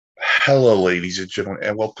Hello, ladies and gentlemen,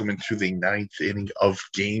 and welcome into the ninth inning of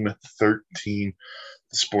Game 13,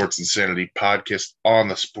 the Sports Insanity podcast on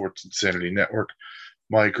the Sports Insanity Network.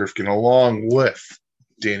 Mike Rifkin, along with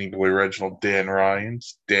Danny Boy Reginald, Dan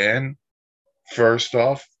Ryans. Dan, first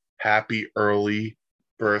off, happy early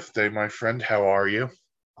birthday, my friend. How are you?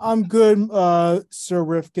 I'm good, Sir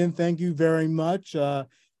Rifkin. Thank you very much. Yeah,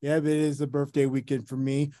 it is a birthday weekend for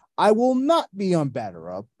me. I will not be on Batter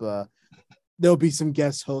Up. There'll be some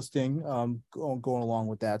guest hosting going along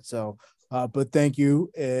with that. So, but thank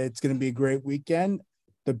you. It's going to be a great weekend.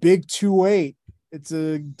 The big 2-8. It's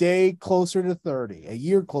a day closer to 30, a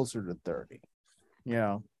year closer to 30.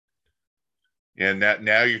 Yeah. Yeah,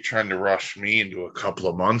 now you're trying to rush me into a couple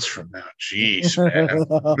of months from now. Jeez, man.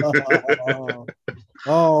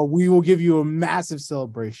 Oh, we will give you a massive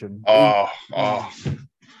celebration. Oh,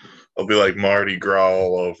 it'll be like Mardi Gras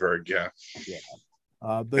all over again. Yeah.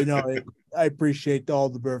 But no, I appreciate all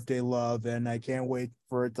the birthday love, and I can't wait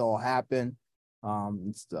for it to all happen,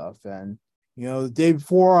 and stuff. And the day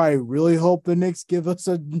before, I really hope the Knicks give us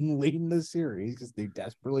a lead in the series because they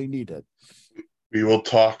desperately need it. We will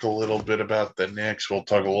talk a little bit about the Knicks. We'll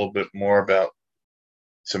talk a little bit more about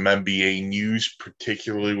some NBA news,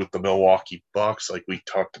 particularly with the Milwaukee Bucks, like we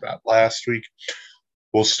talked about last week.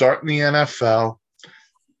 We'll start in the NFL.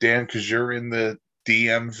 Dan, because you're in the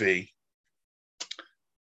DMV.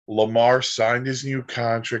 Lamar signed his new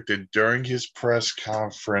contract, and during his press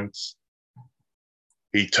conference,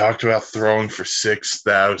 he talked about throwing for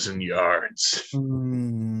 6,000 yards.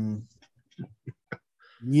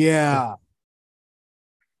 Yeah.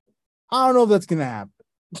 I don't know if that's going to happen.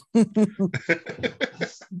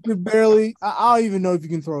 You barely, I don't even know if you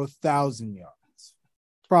can throw 1,000 yards.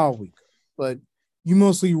 Probably could, but you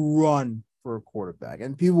mostly run for a quarterback,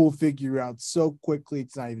 and people will figure out so quickly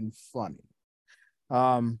it's not even funny.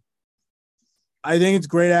 I think it's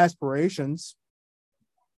great aspirations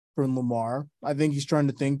from Lamar. I think he's trying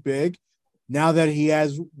to think big. Now that he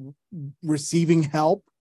has receiving help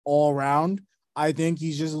all around, I think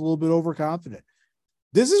he's just a little bit overconfident.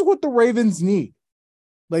 This is what the Ravens need.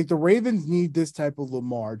 Like, the Ravens need this type of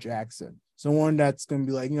Lamar Jackson. Someone that's going to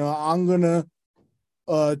be like, I'm going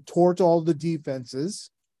to torch all the defenses.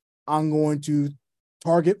 I'm going to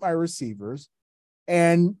target my receivers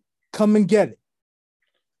and come and get it.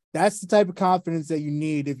 That's the type of confidence that you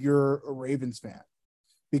need if you're a Ravens fan,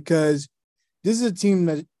 because this is a team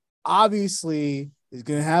that obviously is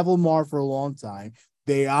going to have Lamar for a long time.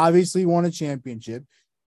 They obviously won a championship.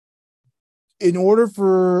 In order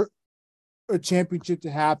for a championship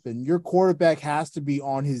to happen, your quarterback has to be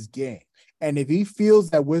on his game. And if he feels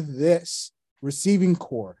that with this receiving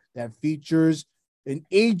core that features an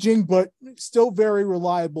aging but still very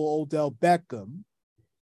reliable Odell Beckham,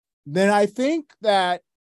 then I think that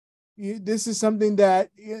this is something that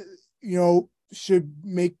should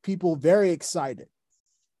make people very excited.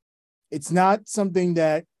 It's not something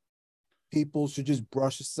that people should just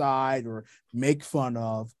brush aside or make fun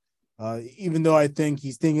of. Even though I think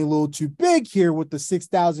he's thinking a little too big here with the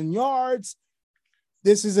 6,000 yards,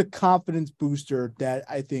 this is a confidence booster that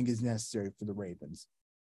I think is necessary for the Ravens.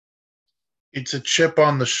 It's a chip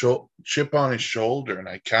on his shoulder, and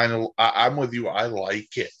I'm with you. I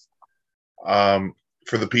like it.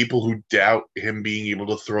 For the people who doubt him being able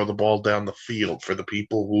to throw the ball down the field, for the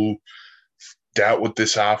people who doubt what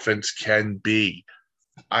this offense can be,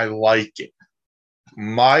 I like it.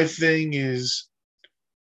 My thing is,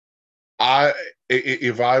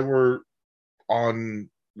 if I were on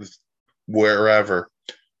wherever,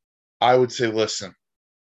 I would say, listen,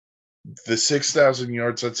 the 6,000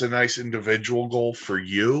 yards, that's a nice individual goal for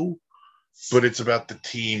you, but it's about the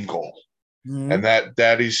team goal. Mm-hmm. And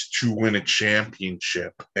that is to win a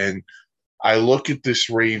championship. And I look at this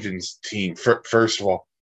Ravens team. First of all,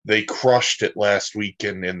 they crushed it last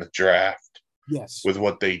weekend in the draft. Yes. With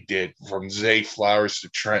what they did, from Zay Flowers to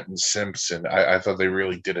Trenton Simpson. I thought they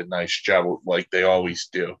really did a nice job, like they always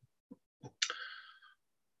do.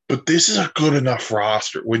 But this is a good enough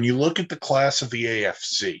roster. When you look at the class of the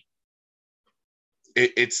AFC,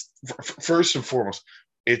 it's first and foremost,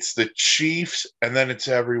 it's the Chiefs, and then it's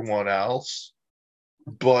everyone else.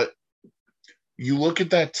 But you look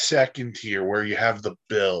at that second tier where you have the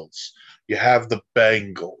Bills, you have the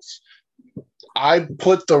Bengals. I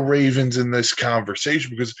put the Ravens in this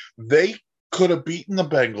conversation because they could have beaten the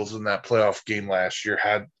Bengals in that playoff game last year,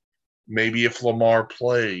 had maybe if Lamar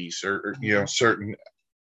plays or certain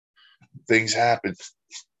things happen.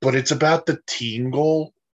 But it's about the team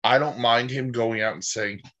goal. I don't mind him going out and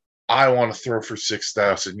saying, I want to throw for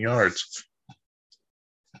 6,000 yards.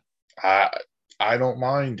 I don't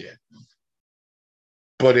mind it.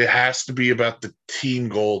 but it has to be about the team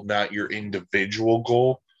goal, not your individual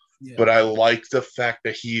goal. Yeah. But I like the fact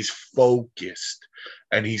that he's focused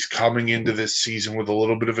and he's coming into this season with a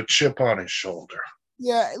little bit of a chip on his shoulder.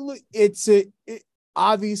 Yeah, look,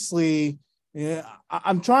 obviously. Yeah,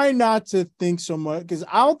 I'm trying not to think so much because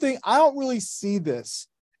I don't really see this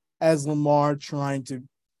as Lamar trying to,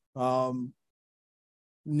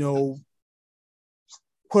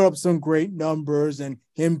 put up some great numbers and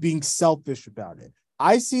him being selfish about it.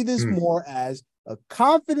 I see this more as a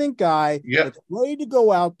confident guy that's ready to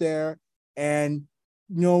go out there and,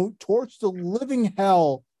 torch the living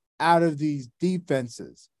hell out of these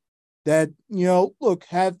defenses that,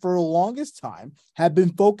 had for the longest time had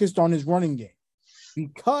been focused on his running game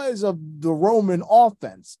because of the Roman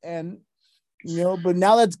offense. And, but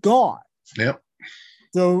now that's gone. Yep.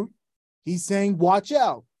 So he's saying, watch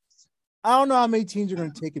out. I don't know how many teams are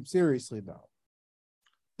going to take him seriously, though.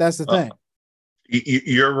 That's the thing.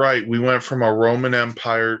 You're right. We went from a Roman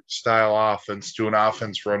Empire style offense to an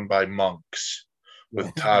offense run by monks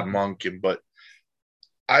with Todd Monken. But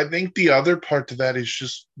I think the other part to that is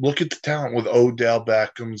just look at the talent with Odell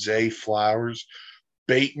Beckham, Zay Flowers.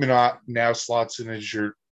 Bateman now slots in as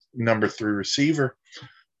your number 3 receiver.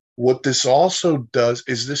 What this also does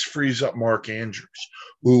is this frees up Mark Andrews,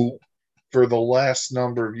 who for the last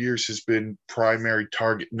number of years has been primary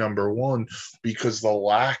target number 1 because the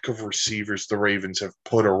lack of receivers the Ravens have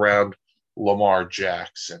put around Lamar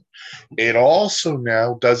Jackson. It also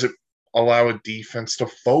now doesn't allow a defense to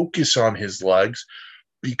focus on his legs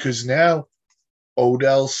because now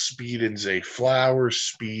Odell's speed and Zay Flowers'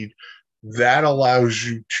 speed, that allows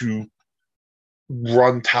you to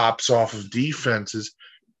run tops off of defenses.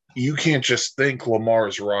 You can't just think Lamar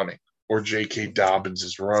is running or J.K. Dobbins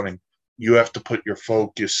is running. You have to put your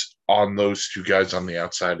focus on those 2 guys on the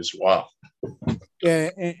outside as well.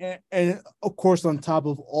 Yeah, and of course, on top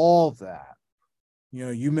of all of that,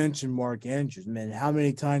 you mentioned Mark Andrews. Man, how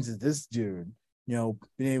many times has this dude, been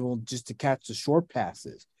able just to catch the short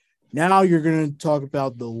passes? Now you're going to talk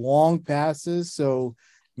about the long passes. So,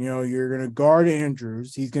 you're going to guard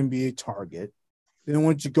Andrews. He's going to be a target. Then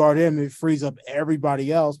once you guard him, it frees up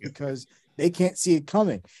everybody else because they can't see it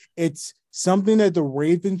coming. It's something that the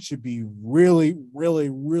Ravens should be really, really,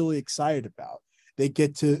 really excited about. They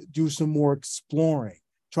get to do some more exploring,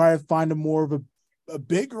 try to find more of a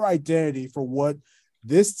bigger identity for what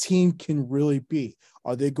this team can really be.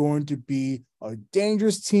 Are they going to be a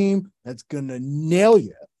dangerous team that's going to nail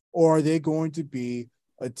you? Or are they going to be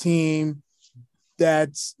a team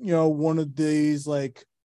that's, one of these like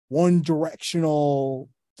one directional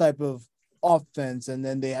type of offense and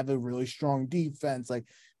then they have a really strong defense? Like,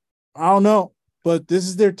 I don't know, but this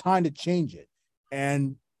is their time to change it.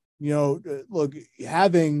 And, look,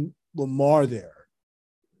 having Lamar there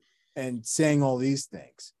and saying all these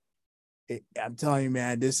things, I'm telling you,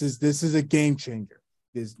 man, this is a game changer.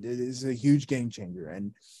 This is a huge game changer.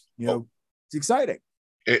 And, it's exciting.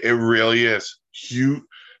 It really is.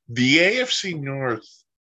 The AFC North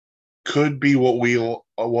could be what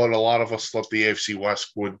a lot of us thought the AFC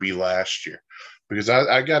West would be last year. Because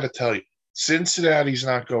I got to tell you, Cincinnati's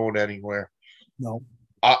not going anywhere. No.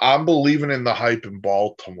 I'm believing in the hype in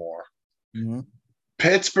Baltimore. Mm-hmm.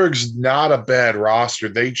 Pittsburgh's not a bad roster.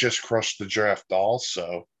 They just crushed the draft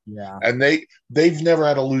also. Yeah. And they've never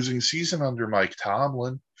had a losing season under Mike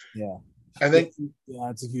Tomlin. Yeah. And then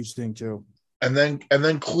it's a huge thing too. And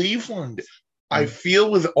then Cleveland. I feel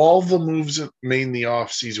with all the moves that made in the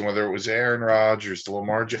offseason, whether it was Aaron Rodgers,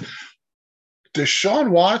 Lamar Jackson,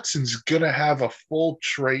 Deshaun Watson's going to have a full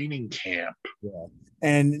training camp. Yeah.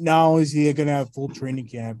 And not only is he going to have full training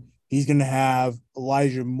camp, he's going to have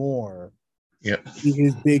Elijah Moore. Yep.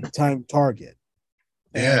 His big-time target.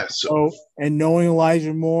 Yeah. And knowing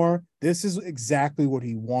Elijah Moore, this is exactly what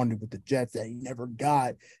he wanted with the Jets that he never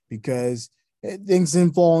got because things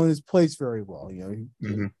didn't fall in his place very well. He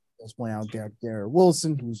was playing out Garrett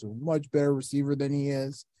Wilson, who's a much better receiver than he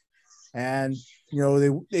is. And,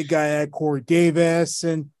 they got Corey Davis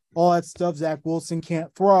and all that stuff. Zach Wilson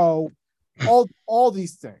can't throw. All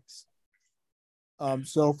these things.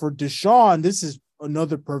 So for Deshaun, this is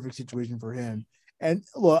another perfect situation for him. And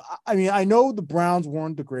look, I mean, I know the Browns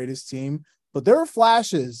weren't the greatest team, but there were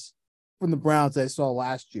flashes from the Browns I saw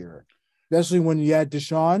last year, especially when you had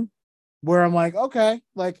Deshaun, where I'm like, okay,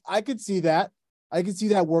 like I could see that. I could see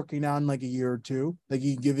that working out in like a year or two. Like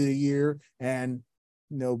you give it a year and,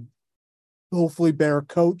 hopefully better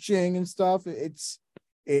coaching and stuff. It's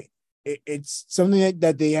something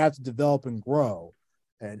that they have to develop and grow.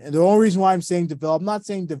 And the only reason why I'm saying develop, I'm not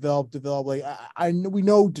saying develop. Like we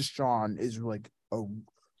know Deshaun is like a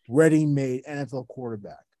ready-made NFL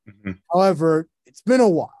quarterback. Mm-hmm. However, it's been a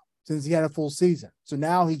while since he had a full season. So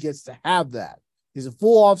now he gets to have that. He's a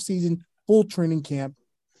full off season, full training camp.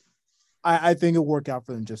 I think it'll work out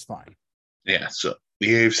for them just fine. Yeah, so the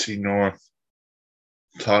AFC North,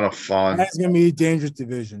 ton of fun. That's going to be a dangerous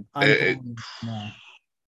division.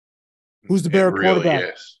 Who's the better really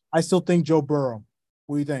quarterback? Is. I still think Joe Burrow.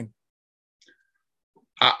 What do you think?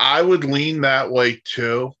 I would lean that way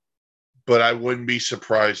too, but I wouldn't be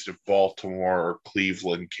surprised if Baltimore or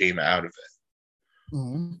Cleveland came out of it.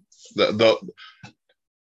 Mm-hmm.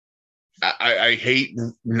 I hate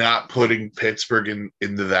not putting Pittsburgh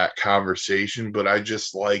into that conversation, but I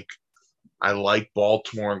like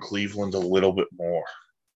Baltimore and Cleveland a little bit more.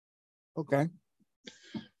 Okay.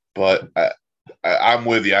 But I'm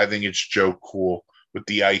with you. I think it's Joe Cool with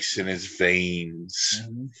the ice in his veins.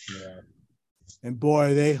 Mm-hmm. Yeah. And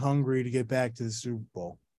boy, are they hungry to get back to the Super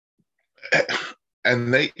Bowl.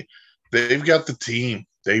 And they've got the team.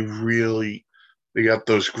 They got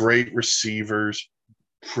those great receivers,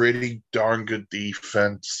 pretty darn good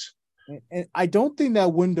defense. And I don't think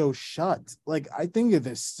that window's shut. Like, I think it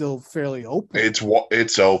is still fairly open.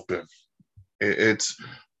 It's open. It's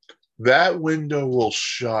that window will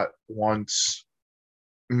shut once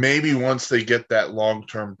they get that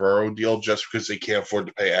long-term Burrow deal, just because they can't afford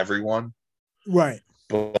to pay everyone. Right.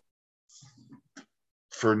 But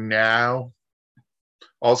for now,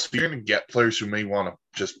 also, you're going to get players who may want to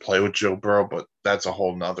just play with Joe Burrow, but that's a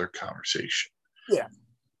whole nother conversation. Yeah.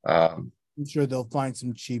 I'm sure they'll find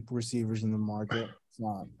some cheap receivers in the market. It's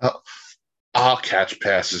not. I'll catch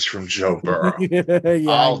passes from Joe Burrow.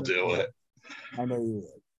 I'll do it. I know you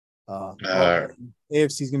would.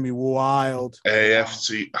 AFC is going to be wild.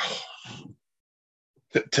 AFC.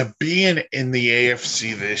 To be in the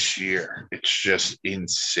AFC this year, it's just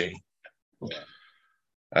insane. Yeah.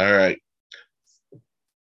 All right.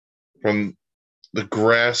 From the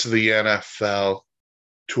grass of the NFL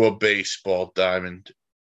to a baseball diamond.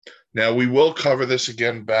 Now, we will cover this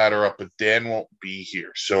again, batter up, but Dan won't be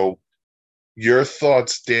here. So your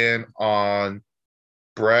thoughts, Dan, on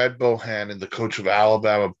Brad Bohannon, the coach of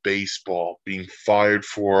Alabama baseball, being fired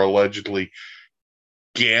for allegedly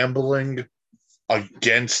gambling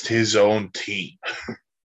against his own team.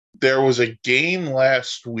 There was a game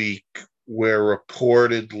last week where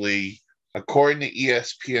reportedly, according to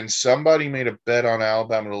ESPN, somebody made a bet on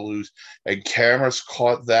Alabama to lose, and cameras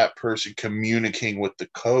caught that person communicating with the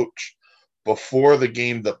coach. Before the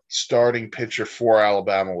game, the starting pitcher for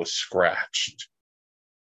Alabama was scratched.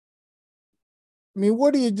 I mean,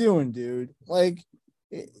 what are you doing, dude? Like,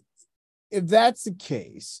 if that's the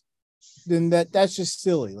case, then that's just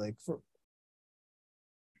silly. Like,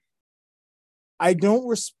 I don't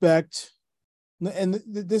respect, and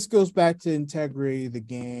this goes back to integrity of the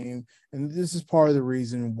game, and this is part of the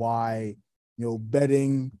reason why,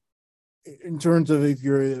 betting, in terms of if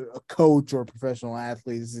you're a coach or a professional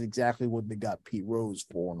athlete, this is exactly what they got Pete Rose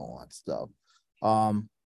for and all that stuff.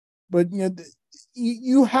 But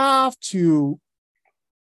you have to,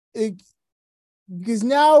 because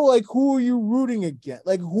now, like, who are you rooting against?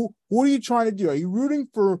 Like, who are you trying to do? Are you rooting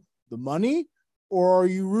for the money, or are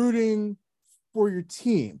you rooting for your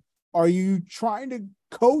team? Are you trying to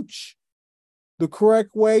coach the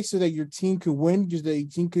correct way so that your team could win, so that your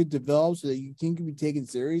team could develop, so that your team can be taken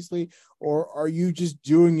seriously? Or are you just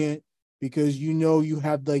doing it because you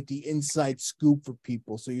have like the inside scoop for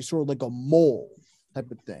people? So you're sort of like a mole type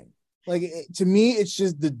of thing. Like, to me, it's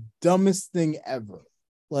just the dumbest thing ever.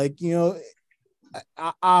 Like, I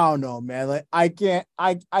don't know, man. Like, I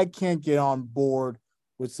can't get on board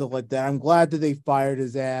with stuff like that. I'm glad that they fired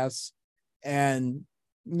his ass, and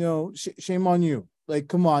shame on you. Like,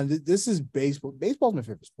 come on, this is baseball. Baseball's my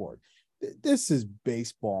favorite sport. This is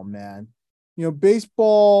baseball, man.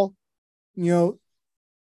 Baseball. You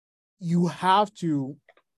have to.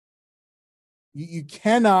 You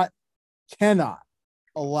cannot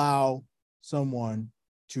allow someone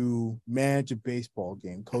to manage a baseball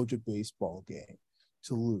game, coach a baseball game,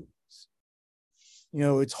 to lose.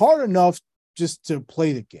 It's hard enough just to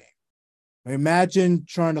play the game. Imagine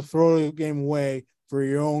trying to throw the game away for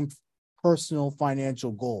your own personal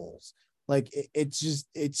financial goals. Like, it's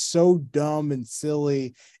so dumb and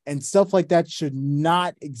silly, and stuff like that should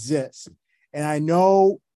not exist. And I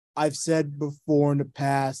know I've said before in the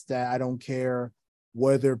past that I don't care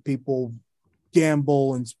whether people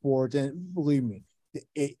gamble in sports, and believe me,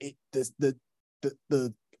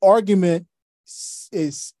 the argument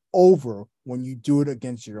is over when you do it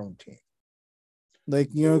against your own team. Like,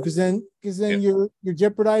 because then you're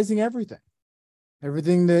jeopardizing everything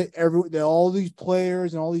that all these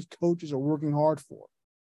players and all these coaches are working hard for.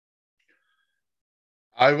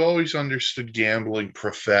 I've always understood gambling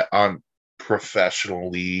on professional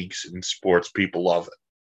leagues and sports, people love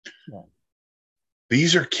it. Yeah.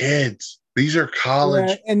 These are kids. These are Yeah,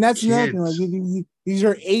 college and that's another kids. thing. Like, these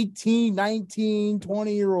are 18, 19,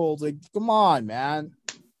 20-year-olds. Like, come on, man.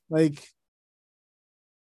 Like,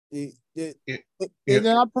 they're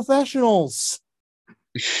not professionals.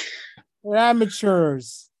 They're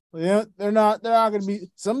amateurs. They're not going to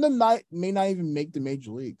be. Some of them may not even make the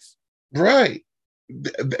major leagues. Right.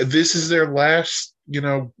 This is their last,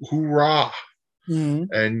 hoorah.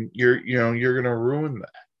 Mm-hmm. And you're going to ruin that.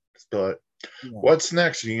 But what's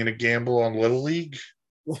next? Are you going to gamble on Little League?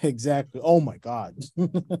 Exactly. Oh my God.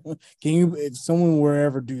 Can you, if someone were to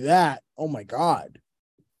ever do that? Oh my God.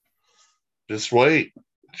 Just wait.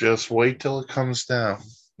 Just wait till it comes down.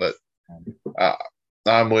 But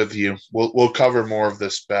I'm with you. We'll cover more of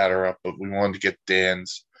this batter up, but we wanted to get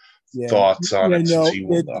Dan's thoughts on it since he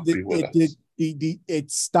will not be with us.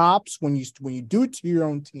 It stops when you do it to your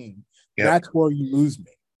own team. Yep. That's where you lose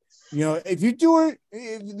me. If you do it,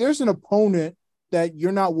 if there's an opponent that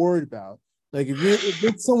you're not worried about, like if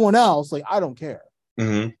it's someone else, like I don't care.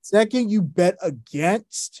 Mm-hmm. Second, you bet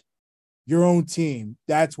against your own team.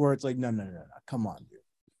 That's where it's like, no, come on, dude.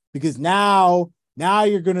 Because now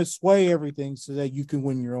you're gonna sway everything so that you can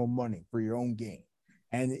win your own money for your own game.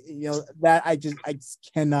 And that I just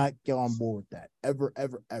cannot get on board with that ever.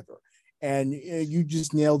 And you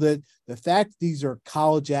just nailed it. The fact these are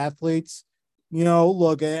college athletes,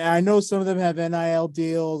 look, I know some of them have NIL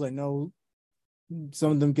deals. I know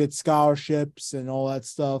some of them get scholarships and all that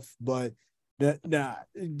stuff, but nah,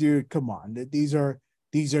 dude, come on. These are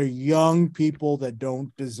young people that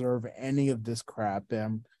don't deserve any of this crap.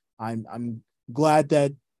 And I'm glad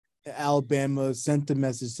that Alabama sent the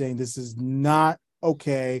message saying this is not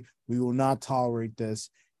okay. We will not tolerate this,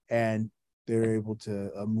 and they're able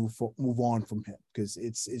to move on from him because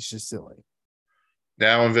it's just silly.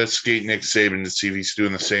 Now investigate Nick Saban to see if he's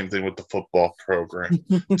doing the same thing with the football program.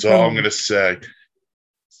 That's all I'm going to say.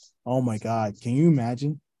 Oh my God. Can you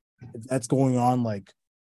imagine if that's going on like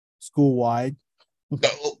school wide?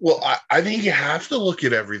 Well, I think you have to look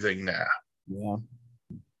at everything now. Yeah.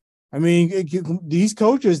 I mean, these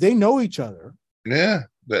coaches, they know each other. Yeah.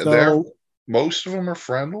 Most of them are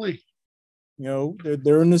friendly.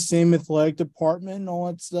 They're in the same athletic department and all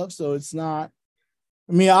that stuff. So it's not,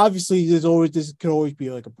 I mean, obviously this could always be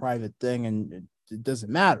like a private thing and it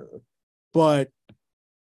doesn't matter, but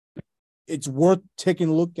it's worth taking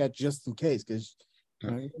a look at just in case, because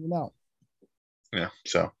you never know. Yeah.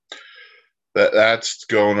 So that's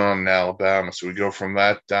going on in Alabama. So we go from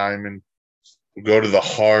that diamond, we go to the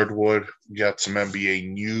hardwood. We got some NBA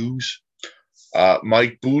news.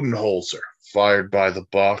 Mike Budenholzer fired by the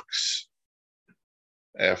Bucks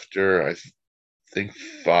after I think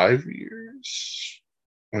 5 years.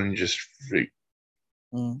 And just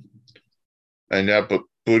and but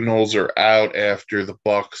Budenholzer out after the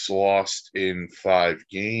Bucks lost in 5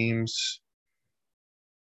 games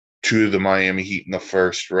to the Miami Heat in the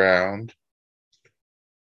first round.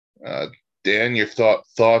 Dan, your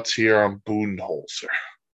thoughts here on Budenholzer?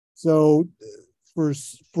 So for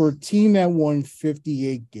a team that won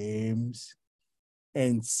 58 games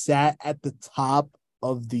and sat at the top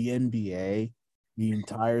of the NBA the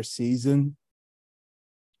entire season,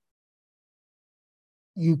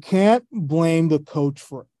 you can't blame the coach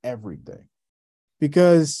for everything,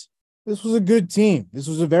 because this was a good team. This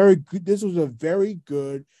was a very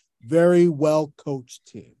good, very well coached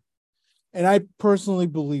team. And I personally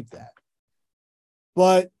believe that.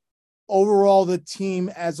 But overall, the team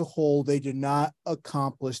as a whole, they did not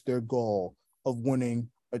accomplish their goal of winning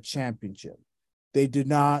a championship. They did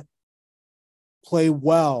not play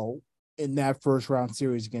well in that first round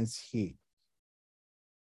series against Heat.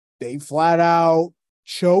 They flat out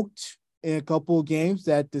choked in a couple of games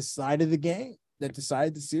that decided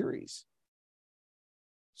the series.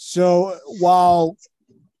 So while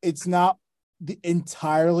it's not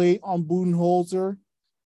entirely on Budenholzer,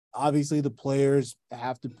 obviously the players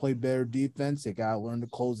have to play better defense. They got to learn to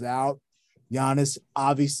close out. Giannis,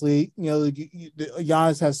 obviously,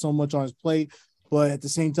 Giannis has so much on his plate, but at the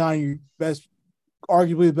same time,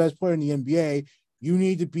 arguably the best player in the NBA. You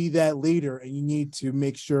need to be that leader, and you need to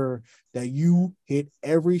make sure that you hit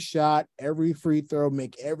every shot, every free throw,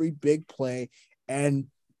 make every big play. And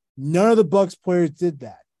none of the Bucks players did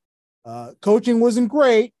that. Coaching wasn't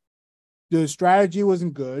great. The strategy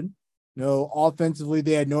wasn't good. Offensively,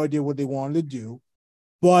 they had no idea what they wanted to do.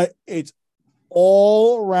 But it's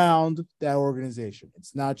all around that organization.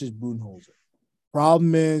 It's not just Budenholzer.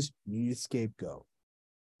 Problem is, you need a scapegoat.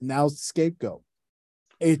 Now it's the scapegoat.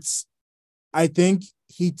 I think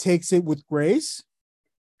he takes it with grace,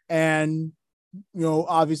 and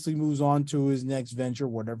obviously moves on to his next venture,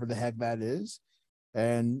 whatever the heck that is.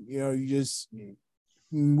 And, you just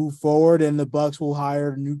move forward, and the Bucks will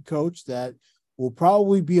hire a new coach that will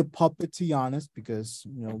probably be a puppet to Giannis because,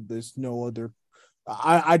 there's no other.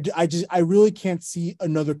 I really can't see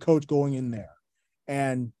another coach going in there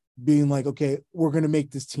and being like, okay, we're going to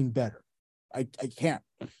make this team better. I can't.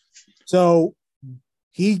 So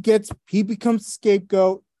he becomes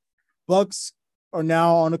scapegoat. Bucks are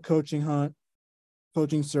now on a coaching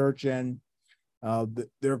search, and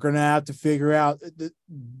they're going to have to figure out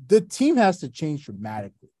the team has to change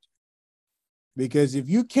dramatically, because if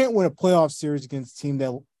you can't win a playoff series against a team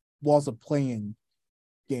that was a play-in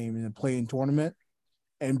game in a play-in tournament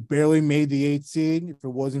and barely made the 8th seed, if it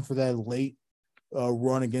wasn't for that late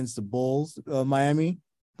run against the Bulls, Miami,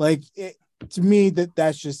 to me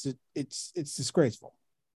that's just it's disgraceful.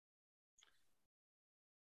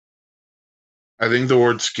 I think the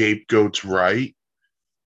word scapegoat's right.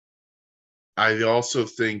 I also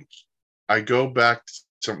think I go back to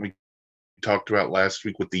something we talked about last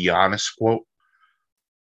week with the Giannis quote.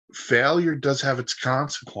 Failure does have its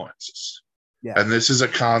consequences. Yeah. And this is a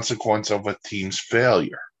consequence of a team's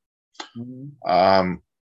failure. Mm-hmm.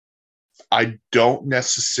 I don't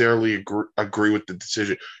necessarily agree with the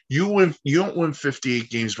decision. You don't win 58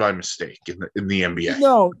 games by mistake in the NBA.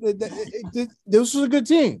 No, this was a good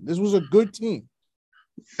team. This was a good team.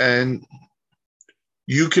 And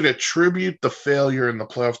you could attribute the failure in the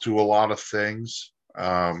playoffs to a lot of things.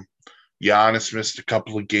 Giannis missed a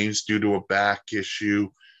couple of games due to a back issue.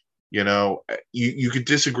 You could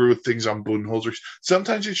disagree with things on Budenholzer.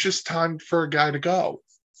 Sometimes it's just time for a guy to go.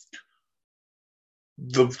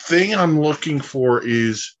 The thing I'm looking for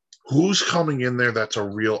is who's coming in there that's a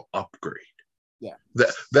real upgrade. Yeah.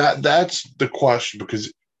 That's the question,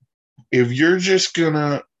 because if you're just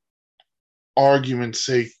gonna, argument's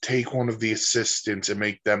sake, take one of the assistants and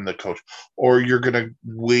make them the coach, or you're gonna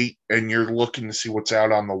wait and you're looking to see what's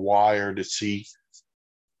out on the wire to see,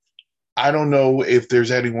 I don't know if there's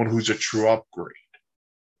anyone who's a true upgrade.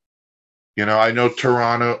 I know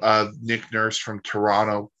Toronto, Nick Nurse from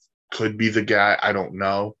Toronto could be the guy. I don't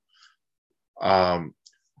know. Are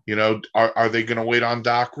they going to wait on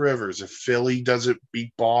Doc Rivers? If Philly doesn't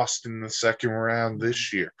beat Boston in the second round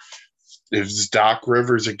this year, is Doc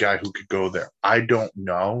Rivers a guy who could go there? I don't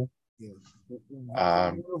know.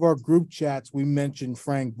 One of our group chats, we mentioned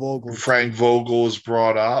Frank Vogel. Frank Vogel is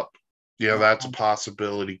brought up. That's a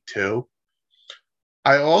possibility too.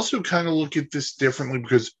 I also kind of look at this differently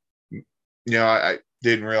because, I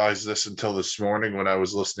didn't realize this until this morning when I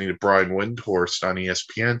was listening to Brian Windhorst on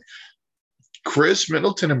ESPN. Chris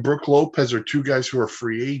Middleton and Brook Lopez are two guys who are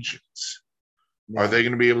free agents. Yeah. Are they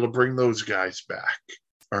going to be able to bring those guys back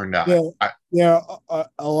or not? A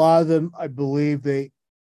lot of them, I believe they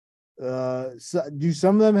do.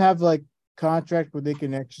 Some of them have contracts where they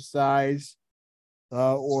can exercise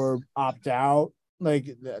or opt out.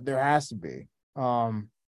 There has to be.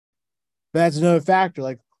 That's another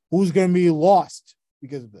factor. Who's going to be lost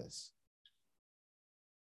because of this?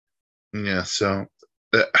 Yeah, so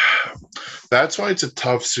that's why it's a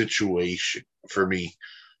tough situation for me.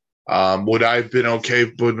 Would I have been okay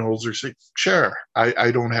if Budenholzer said, sure,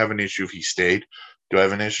 I don't have an issue if he stayed. Do I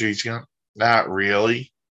have an issue he's gone? Not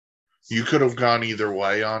really. You could have gone either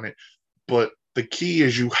way on it. But the key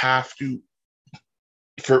is you have to,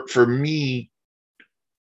 for me,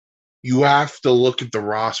 you have to look at the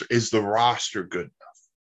roster. Is the roster good enough?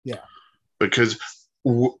 Yeah. Because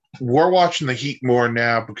we're watching the Heat more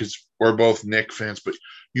now because we're both Knicks fans, but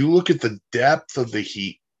you look at the depth of the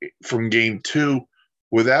Heat from game 2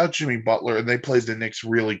 without Jimmy Butler, and they played the Knicks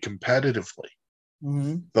really competitively.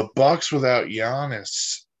 Mm-hmm. The Bucks without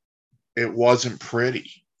Giannis, it wasn't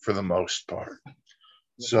pretty for the most part.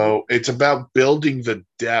 So it's about building the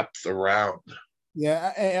depth around.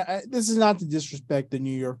 Yeah, this is not to disrespect the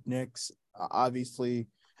New York Knicks. Obviously,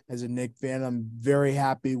 as a Knicks fan, I'm very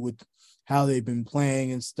happy with how they've been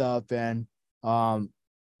playing and stuff. And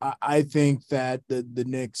I think that the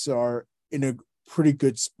Knicks are in a pretty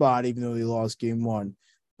good spot, even though they lost game 1.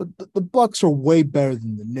 But the Bucks are way better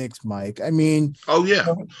than the Knicks, Mike. I mean, oh yeah,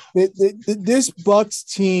 this Bucks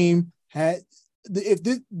team had if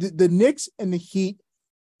the Knicks and the Heat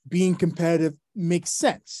being competitive makes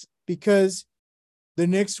sense because the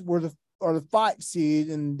Knicks are the 5 seed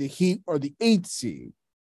and the Heat are the 8th seed.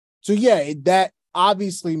 So yeah, that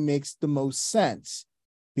obviously makes the most sense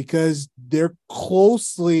because they're a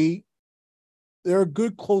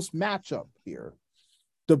good close matchup here.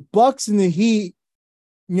 The Bucks and the Heat,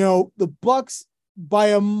 the Bucks by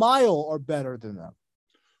a mile are better than them.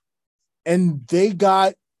 And they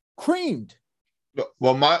got creamed.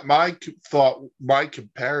 Well, my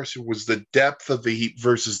comparison was the depth of the Heat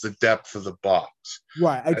versus the depth of the Bucks,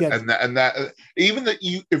 Right, I get and that even that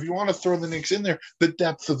you if you want to throw the Knicks in there, the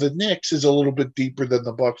depth of the Knicks is a little bit deeper than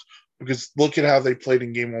the Bucks because look at how they played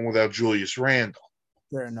in Game 1 without Julius Randle.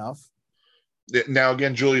 fair enough. Now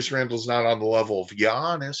again, Julius Randle's not on the level of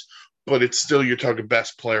Giannis, but it's still you're talking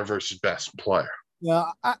best player versus best player.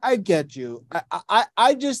 Yeah, I get you.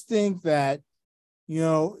 I just think that,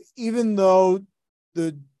 even though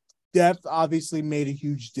the depth obviously made a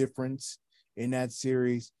huge difference in that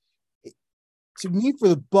series, to me, for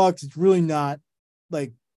the Bucks, it's really not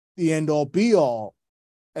like the end all be all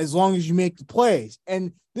as long as you make the plays.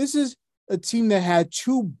 And this is a team that had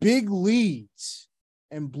two big leads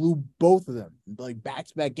and blew both of them like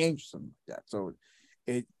back-to-back games or something like that. So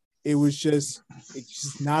it was just it's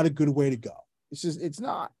just not a good way to go. It's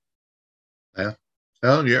not. Yeah,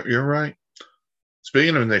 no, you're right.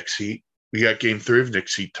 Speaking of Knicks Heat, we got Game 3 of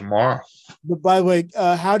Knicks Heat tomorrow. But by the way,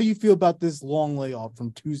 how do you feel about this long layoff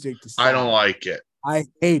from Tuesday to Saturday? I don't like it. I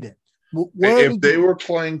hate it. If they were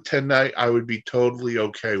playing tonight, I would be totally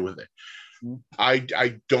okay with it. Mm-hmm.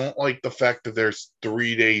 I don't like the fact that there's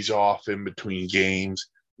 3 days off in between games.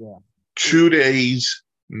 Yeah. 2 days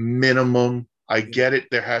minimum. I get it.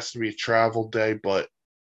 There has to be a travel day, but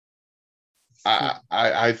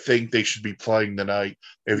I think they should be playing tonight.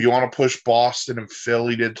 If you want to push Boston and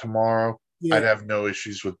Philly to tomorrow, I'd have no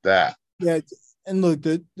issues with that. Yeah, and look,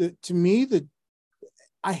 to me,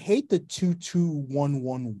 I hate the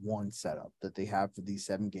 2-2-1-1-1 setup that they have for these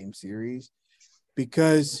 7-game series,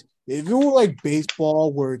 because if it were like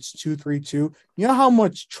baseball where it's 2-3-2, you know how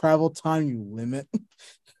much travel time you limit?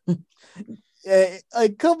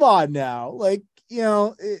 Like, come on now. Like,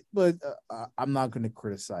 but I'm not going to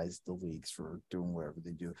criticize the leagues for doing whatever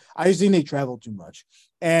they do. I just think they travel too much.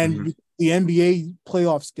 And the NBA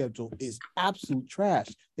playoff schedule is absolute trash.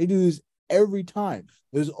 They do this every time.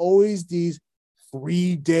 There's always these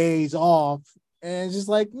 3 days off. And it's just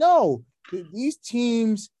like, no, these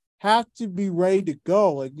teams have to be ready to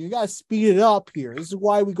go. Like, you got to speed it up here. This is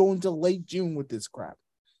why we go into late June with this crap.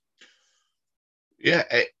 Yeah,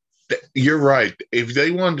 you're right. If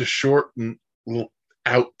they wanted to shorten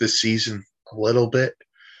out the season a little bit,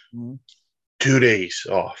 2 days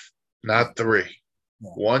off, not 3.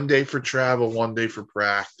 Yeah. 1 day for travel, 1 day for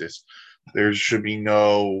practice. There should be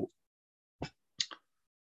no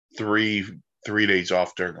three days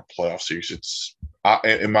off during a playoff series. It's,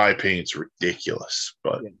 in my opinion, it's ridiculous.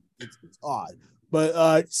 But it's odd.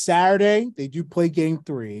 But Saturday they do play Game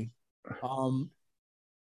 3.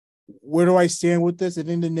 Where do I stand with this? I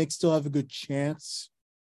think the Knicks still have a good chance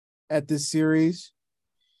at this series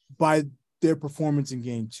by their performance in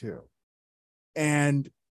Game 2. And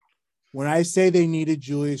when I say they needed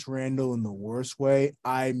Julius Randle in the worst way,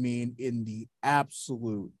 I mean in the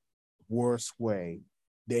absolute worst way.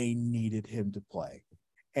 They needed him to play.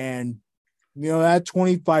 And, that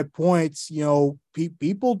 25 points,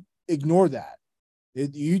 people ignore that.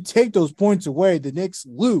 You take those points away, the Knicks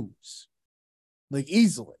lose, like,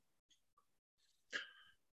 easily.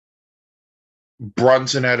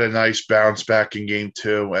 Brunson had a nice bounce back in Game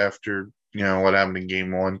 2 after, what happened in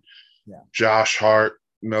Game 1. Yeah. Josh Hart,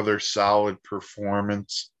 another solid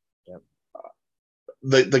performance. Yep.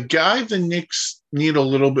 The guy the Knicks need a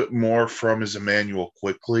little bit more from is Emmanuel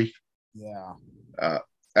Quickley. Yeah.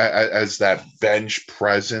 As that bench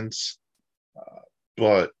presence.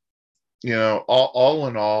 But, all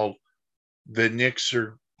in all, the Knicks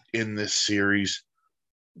are in this series.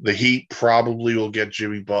 The Heat probably will get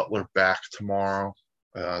Jimmy Butler back tomorrow.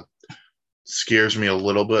 Scares me a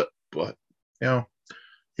little bit, but,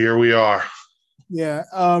 here we are. Yeah.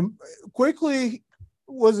 Quickley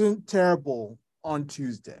wasn't terrible on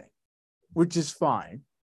Tuesday, which is fine.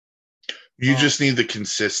 You just need the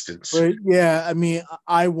consistency. But yeah, I mean,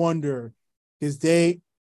 I wonder, because they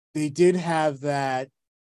did have that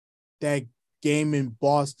game in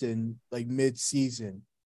Boston, like mid-season,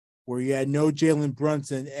 where you had no Jalen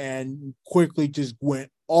Brunson and Quickley just went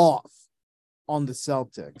off on the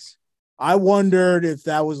Celtics. I wondered if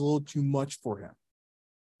that was a little too much for him.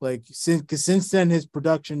 Like, since then, his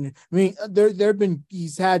production, I mean,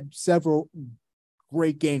 he's had several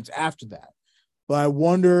great games after that. But I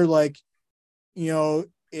wonder, like,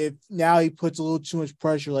 if now he puts a little too much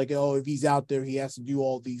pressure, like, if he's out there, he has to do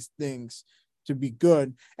all these things to be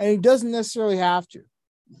good. And he doesn't necessarily have to.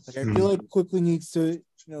 Like, I feel like Quickley needs to,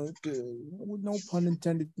 with no pun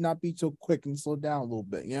intended, not be so quick and slow down a little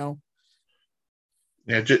bit, Yeah,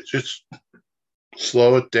 just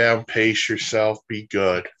slow it down, pace yourself, be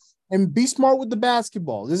good. And be smart with the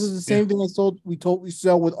basketball. This is the same thing we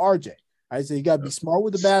saw with RJ. I said you gotta be smart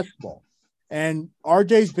with the basketball. And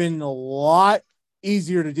RJ's been a lot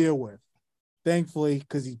easier to deal with, thankfully,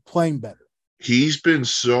 because he's playing better. He's been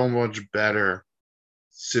so much better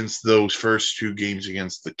since those first two games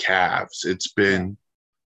against the Cavs. It's been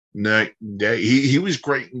night and day. He was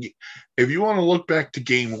great. If you want to look back to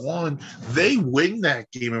game one, they win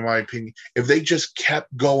that game, in my opinion, if they just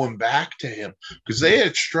kept going back to him. Because they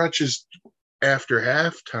had stretches after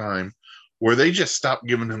halftime where they just stopped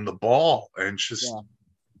giving him the ball. And it's just,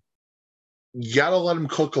 you got to let him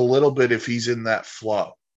cook a little bit if he's in that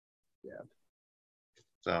flow. Yeah.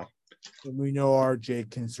 So. And we know RJ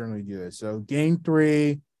can certainly do it. So game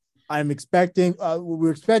 3, we're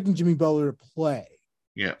expecting Jimmy Butler to play.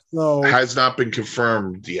 Yeah. So has not been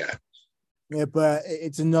confirmed yet. Yeah, but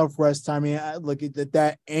it's enough rest time. I mean, look at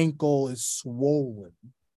that ankle is swollen,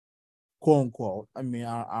 quote unquote. I mean,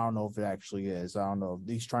 I don't know if it actually is. I don't know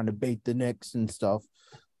if he's trying to bait the Knicks and stuff.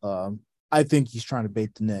 I think he's trying to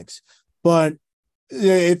bait the Knicks. But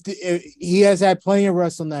if he has had plenty of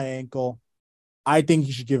rest on that ankle, I think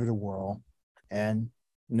he should give it a whirl and,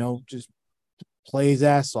 just play his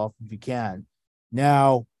ass off if he can.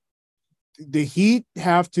 Now, the Heat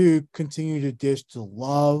have to continue to dish to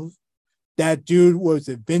Love. That dude was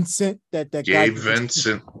it Vincent? That guy Gabe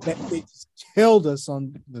Vincent. That they just killed us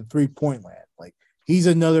on the 3-point land. Like, he's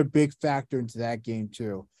another big factor into that game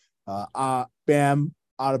too. Bam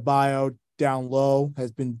Adebayo down low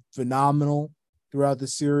has been phenomenal throughout the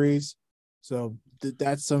series. So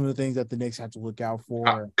that's some of the things that the Knicks have to look out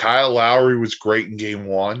for. Kyle Lowry was great in game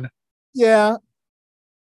 1. Yeah.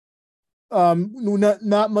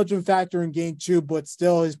 Not much of a factor in game 2, but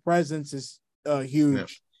still his presence is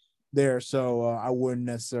huge there. So I wouldn't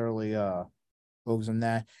necessarily focus on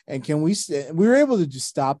that. And we were able to just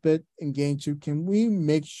stop it in game 2. Can we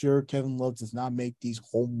make sure Kevin Love does not make these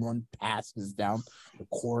home run passes down the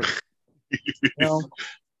court?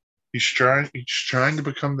 He's trying to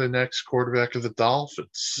become the next quarterback of the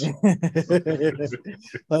Dolphins.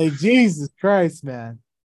 Like, Jesus Christ, man.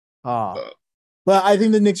 But I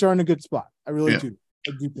think the Knicks are in a good spot. I really do.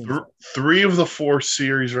 I do think so. 3 of the 4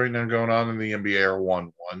 series right now going on in the NBA are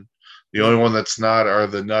 1-1. The only one that's not are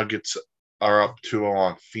the Nuggets are up 2-0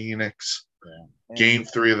 on Phoenix. Yeah. Game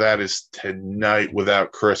 3 of that is tonight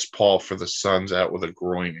without Chris Paul for the Suns out with a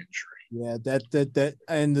groin injury. Yeah, that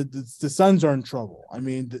and the Suns are in trouble. I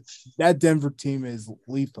mean, that Denver team is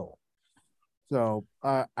lethal. So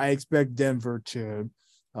I expect Denver to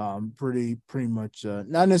pretty much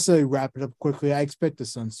not necessarily wrap it up quickly. I expect the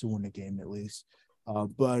Suns to win the game at least.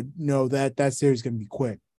 But that series is going to be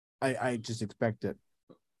quick. I just expect it.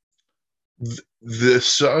 The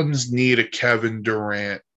Suns need a Kevin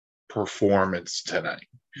Durant performance tonight.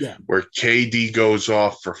 Yeah, where KD goes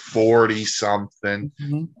off for 40 something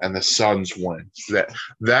and the Suns win.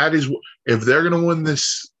 That is, if they're going to win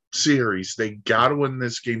this series, they got to win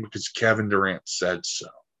this game because Kevin Durant said so.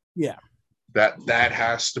 Yeah, that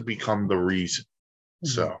has to become the reason.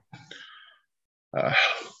 So,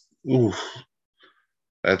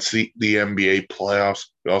 that's the NBA playoffs.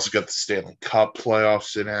 We also got the Stanley Cup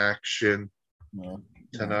playoffs in action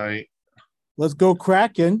tonight. Let's go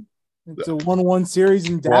Kraken. It's a 1-1 series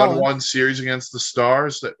in Dallas. 1-1 series against the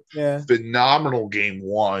Stars. Phenomenal game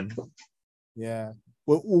 1. Yeah.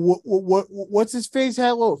 What's his face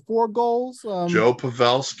had? 4 goals? Joe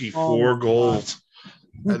Pavelski, 4 goals.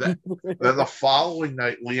 And then the following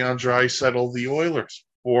night, Leon Draisaitl, the Oilers,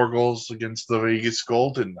 4 goals against the Vegas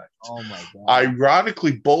Golden Knights. Oh my God!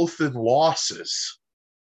 Ironically, both in losses.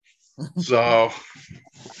 So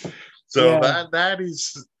that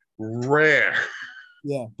is rare.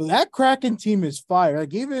 Yeah, but that Kraken team is fire.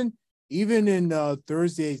 Like even in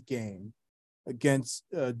Thursday's game against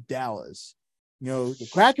Dallas, the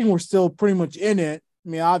Kraken were still pretty much in it. I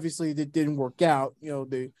mean, obviously that didn't work out.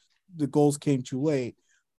 The goals came too late,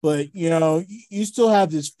 but you still have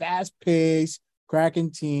this fast-paced Kraken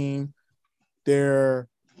team. They're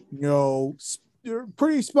a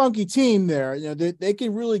pretty spunky team there. They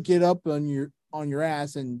can really get up on your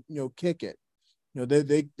ass and kick it.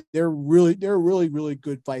 They're a really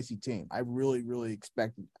good feisty team. I really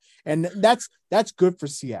expected, and that's good for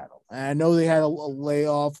Seattle. And I know they had a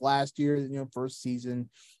layoff last year, first season,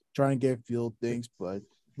 trying to get a feel of things, but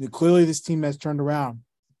clearly this team has turned around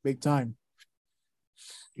big time.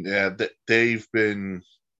 Yeah, they've been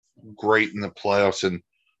great in the playoffs, and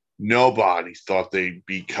nobody thought they'd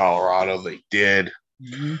beat Colorado. They did.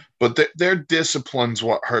 Mm-hmm. But their discipline's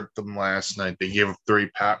what hurt them last night. They gave 3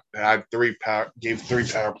 power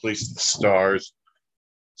plays to the Stars,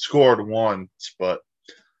 scored once, but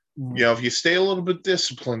if you stay a little bit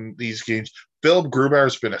disciplined these games, Philip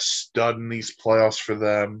Grubauer's been a stud in these playoffs for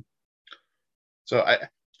them. So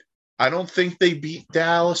I don't think they beat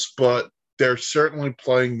Dallas, but they're certainly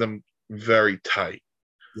playing them very tight.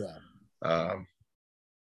 Yeah.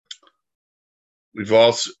 We've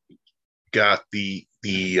also got the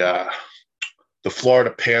Florida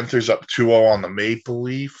Panthers up 2-0 on the Maple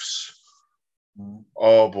Leafs.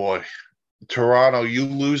 Oh boy. Toronto, you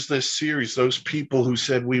lose this series. Those people who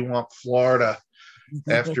said we want Florida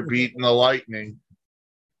after beating the Lightning,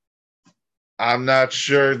 I'm not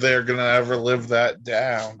sure they're gonna ever live that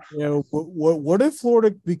down. You know, what if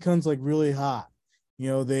Florida becomes like really hot? You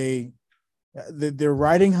know, they're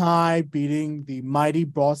riding high, beating the mighty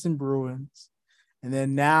Boston Bruins, and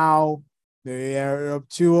then now they are up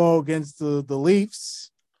 2-0 against the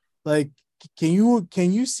Leafs. Like, can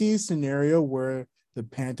you see a scenario where the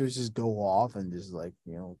Panthers just go off and just like,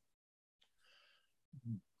 you know,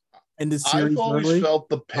 end the I've series always early? felt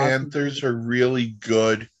the Panthers are really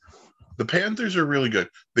good. The Panthers are really good.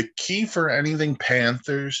 The key for anything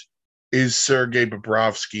Panthers is Sergei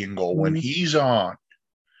Bobrovsky in goal. When he's on,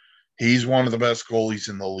 he's one of the best goalies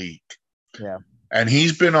in the league. Yeah. And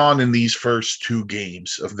he's been on in these first 2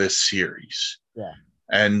 games of this series. Yeah.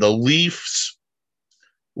 And the Leafs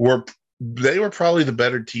were probably the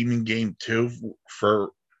better team in game 2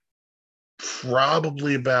 for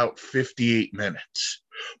probably about 58 minutes.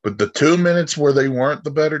 But the 2 minutes where they weren't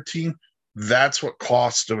the better team, that's what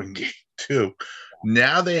cost them in game 2.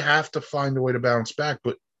 Now they have to find a way to bounce back.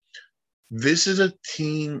 But this is a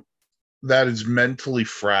team that is mentally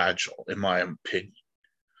fragile, in my opinion.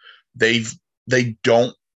 They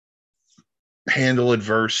don't handle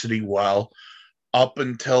adversity well up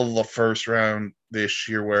until the first round this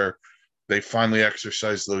year where they finally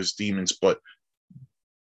exercise those demons. But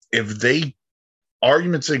if they,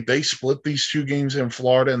 argument's sake, they split these 2 games in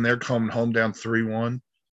Florida and they're coming home down 3-1,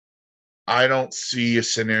 I don't see a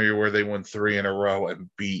scenario where they win 3 in a row and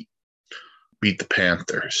beat the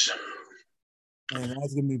Panthers. And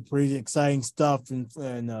that's gonna be pretty exciting stuff in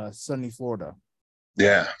sunny Florida.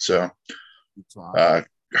 Yeah, so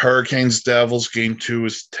Hurricanes Devils game 2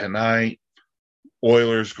 is tonight.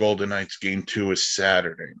 Oilers Golden Knights game 2 is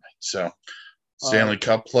Saturday night. So Stanley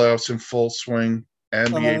Cup playoffs in full swing,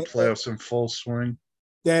 NBA playoffs in full swing.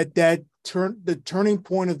 The turning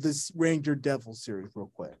point of this Ranger Devils series,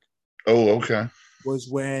 real quick. Oh, okay. Was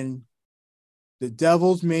when the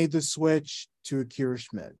Devils made the switch to Akira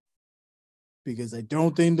Schmid. Because I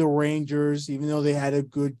don't think the Rangers, even though they had a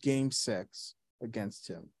good game 6 against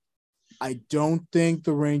him, I don't think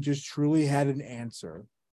the Rangers truly had an answer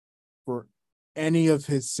for any of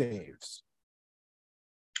his saves.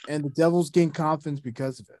 And the Devils gained confidence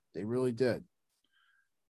because of it. They really did.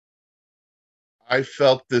 I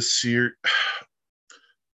felt this year,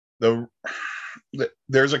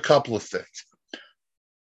 there's a couple of things.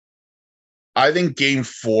 I think game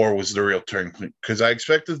 4 was the real turning point because I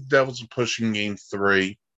expected the Devils to push in game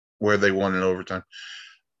 3 where they won in overtime.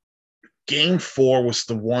 Game 4 was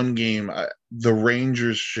the one game the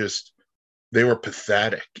Rangers they were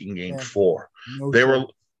pathetic in game 4. They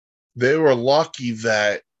were lucky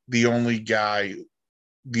that the only guy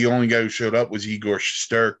who showed up was Igor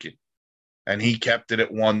Shesterkin, and he kept it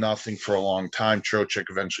at 1-0 for a long time. Trocheck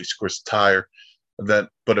eventually scores a tire. But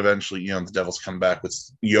eventually, the Devils come back with,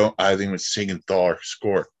 I think it was Siegenthaler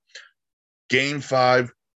score. Game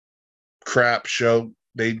 5, crap show.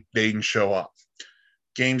 They didn't show up.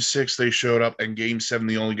 Game 6, they showed up. And Game 7,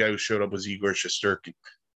 the only guy who showed up was Igor Shesterkin.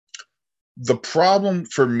 The problem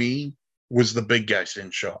for me was the big guys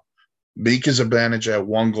didn't show up. Mika Zibanejad had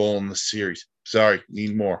 1 goal in the series. Sorry,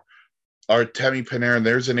 need more. Artemi Panarin,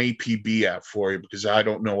 there's an APB app for you because I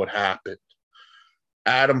don't know what happened.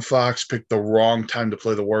 Adam Fox picked the wrong time to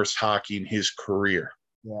play the worst hockey in his career.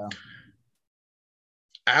 Yeah.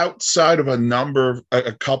 Outside of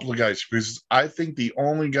a couple of guys, because I think the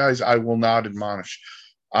only guys I will not admonish,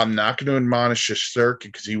 I'm not going to admonish Shesterkin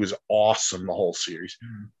because he was awesome the whole series.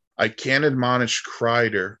 Mm-hmm. I can't admonish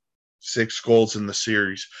Kreider, 6 goals in the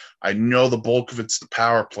series. I know the bulk of it's the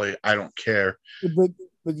power play. I don't care.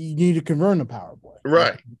 But you need to convert the power play.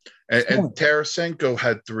 Right. And Tarasenko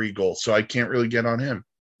had 3 goals, so I can't really get on him.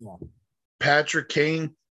 Yeah. Patrick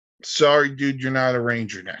Kane, sorry, dude, you're not a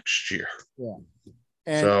Ranger next year. Yeah.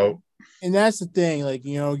 And that's the thing. Like,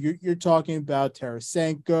 you're talking about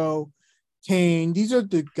Tarasenko, Kane. These are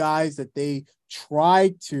the guys that they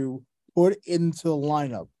try to put into the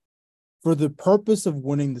lineup for the purpose of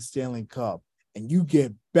winning the Stanley Cup. And you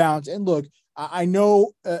get bounced. And look, I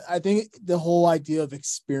know, I think the whole idea of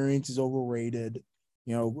experience is overrated.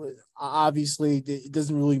 Obviously, it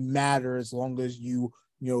doesn't really matter as long as you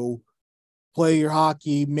play your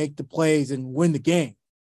hockey, make the plays, and win the game.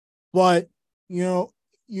 But,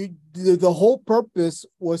 the whole purpose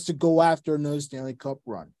was to go after another Stanley Cup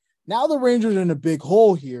run. Now the Rangers are in a big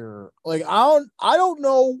hole here. Like I don't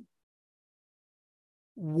know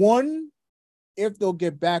one if they'll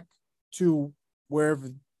get back to wherever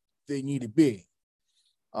they need to be,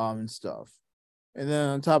 and stuff. And then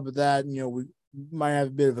on top of that, we might have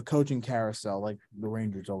a bit of a coaching carousel like the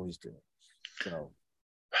Rangers always do. So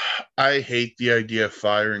I hate the idea of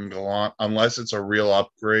firing Gallant unless it's a real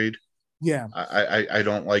upgrade. yeah, I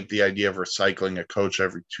don't like the idea of recycling a coach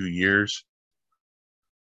every 2 years.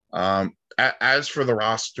 As for the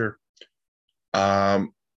roster,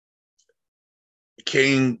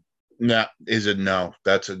 Kane is a no.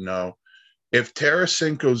 That's a no. If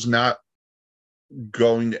Tarasenko's not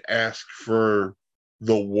going to ask for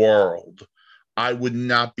the world, I would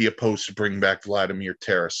not be opposed to bring back Vladimir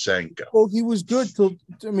Tarasenko. Well, he was good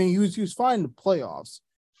he was fine in the playoffs.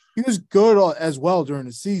 He was good as well during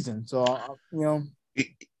the season. So,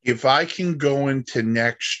 if I can go into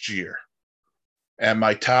next year and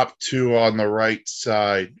my top two on the right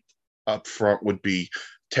side up front would be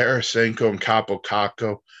Tarasenko and Kaapo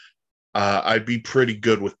Kakko, I'd be pretty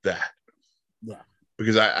good with that. Yeah.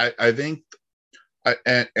 Because I think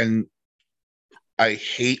and I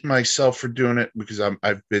hate myself for doing it because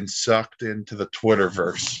I've been sucked into the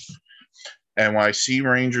Twitterverse. And when I see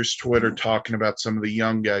Rangers Twitter talking about some of the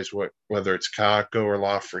young guys, whether it's Kakko or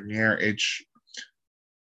Lafreniere,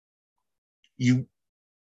 the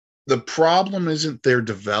problem isn't their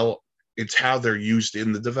development, it's how they're used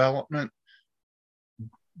in the development.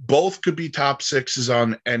 Both could be top sixes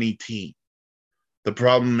on any team. The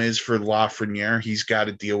problem is for Lafreniere, he's got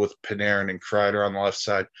to deal with Panarin and Kreider on the left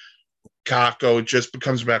side. Kakko, it just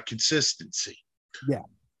becomes about consistency. Yeah.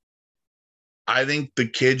 I think the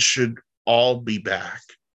kids should all be back.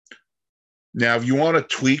 Now, if you want to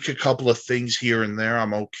tweak a couple of things here and there,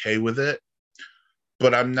 I'm okay with it.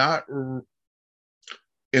 But I'm not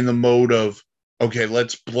in the mode of, okay,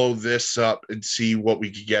 let's blow this up and see what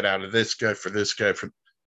we could get out of this guy.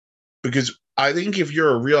 Because I think if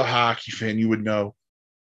you're a real hockey fan, you would know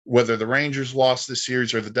whether the Rangers lost this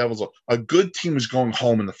series or the Devils, a good team is going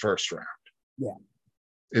home in the first round. Yeah.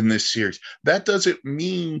 In this series. That doesn't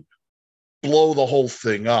mean blow the whole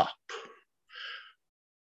thing up.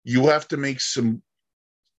 You have to make some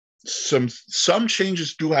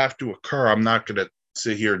changes do have to occur. I'm not going to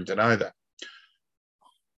sit here and deny that.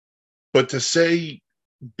 But to say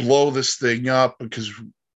blow this thing up because,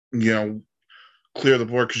 clear the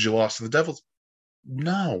board because you lost to the Devils,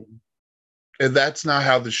 no. And that's not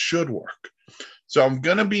how this should work. So I'm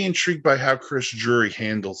going to be intrigued by how Chris Drury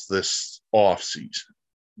handles this offseason.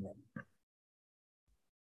 Yeah.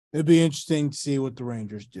 It'd be interesting to see what the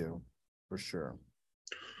Rangers do, for sure.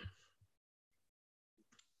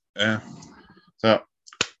 Yeah. So,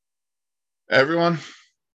 everyone,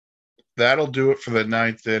 that'll do it for the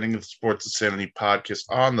 9th inning of the Sports Insanity podcast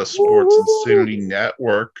on the Sports Insanity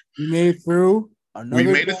Network. We made it through. We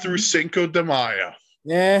made it through Cinco de Mayo.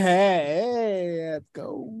 Yeah, hey, let's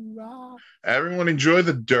go. Everyone enjoy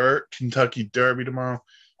the Kentucky Derby tomorrow.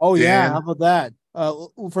 Oh, Dan, yeah, how about that?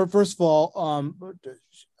 First of all,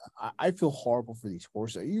 I feel horrible for these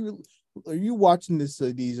horses. Are you watching these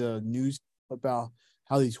news about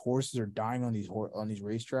how these horses are dying on these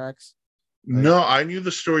racetracks? No, I knew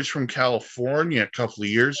the stories from California a couple of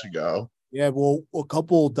years ago. Yeah, well, a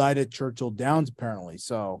couple died at Churchill Downs apparently.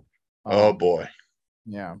 So, oh boy,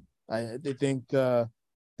 yeah, I think they're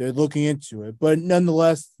looking into it, but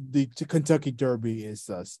nonetheless, the Kentucky Derby is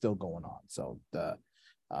still going on. So,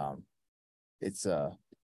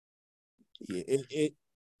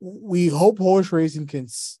 we hope horse racing can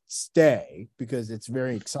stay because it's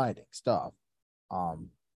very exciting stuff. But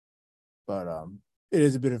it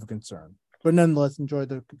is a bit of a concern. But nonetheless, enjoy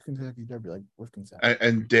the Kentucky Derby like with consent.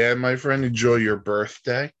 And Dan, my friend, enjoy your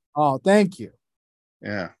birthday. Oh, thank you.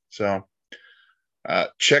 Yeah. So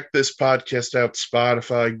check this podcast out,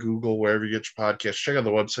 Spotify, Google, wherever you get your podcast. Check out the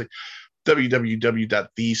website,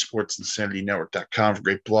 www.thesportsinsanitynetwork.com for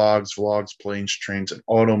great blogs, vlogs, planes, trains, and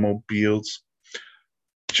automobiles.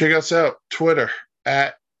 Check us out. Twitter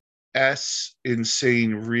at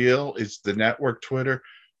SInsaneReal is the network Twitter.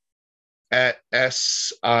 At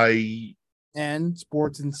SIN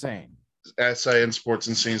Sports Insane. SIN Sports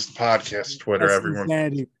Insane is the podcast Twitter. Everyone.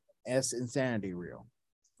 Insanity Real.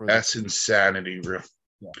 Insanity Real.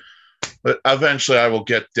 Yeah. But eventually I will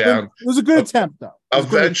get down. It was a good attempt, though.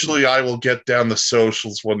 Eventually I will get down the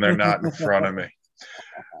socials when they're not in front of me.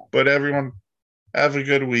 But everyone, have a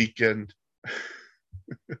good weekend.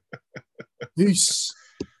 Peace.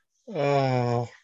 Oh.